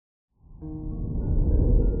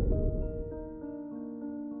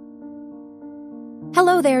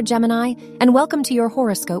Hello there, Gemini, and welcome to your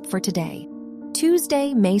horoscope for today,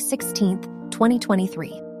 Tuesday, May 16th,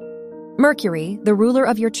 2023. Mercury, the ruler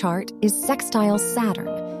of your chart, is sextile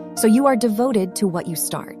Saturn, so you are devoted to what you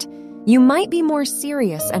start. You might be more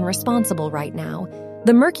serious and responsible right now.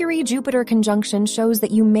 The Mercury-Jupiter conjunction shows that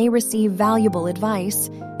you may receive valuable advice,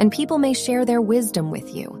 and people may share their wisdom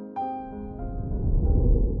with you.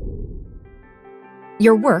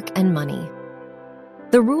 Your work and money.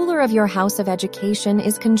 The ruler of your house of education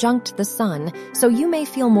is conjunct the sun, so you may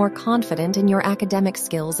feel more confident in your academic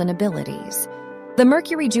skills and abilities. The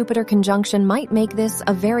Mercury-Jupiter conjunction might make this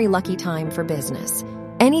a very lucky time for business.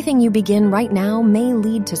 Anything you begin right now may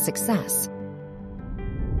lead to success.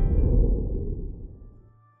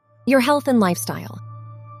 Your health and lifestyle.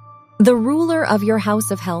 The ruler of your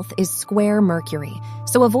house of health is square Mercury,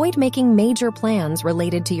 so avoid making major plans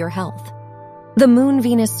related to your health. The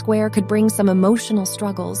Moon-Venus square could bring some emotional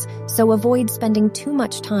struggles, so avoid spending too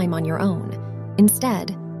much time on your own.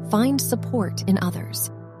 Instead, find support in others.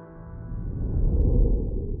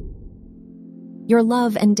 Your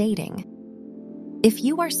love and dating. If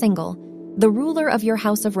you are single, the ruler of your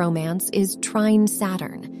house of romance is trine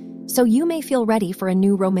Saturn, so you may feel ready for a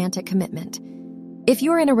new romantic commitment. If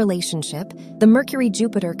you're in a relationship, the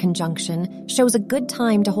Mercury-Jupiter conjunction shows a good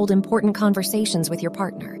time to hold important conversations with your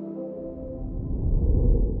partner.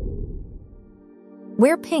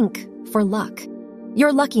 Wear pink for luck.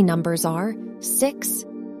 Your lucky numbers are 6,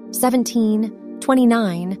 17,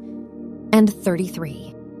 29, and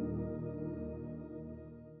 33.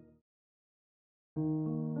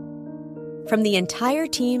 From the entire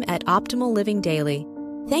team at Optimal Living Daily,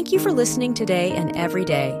 thank you for listening today and every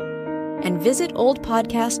day. And visit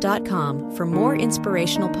oldpodcast.com for more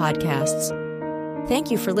inspirational podcasts. Thank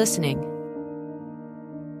you for listening.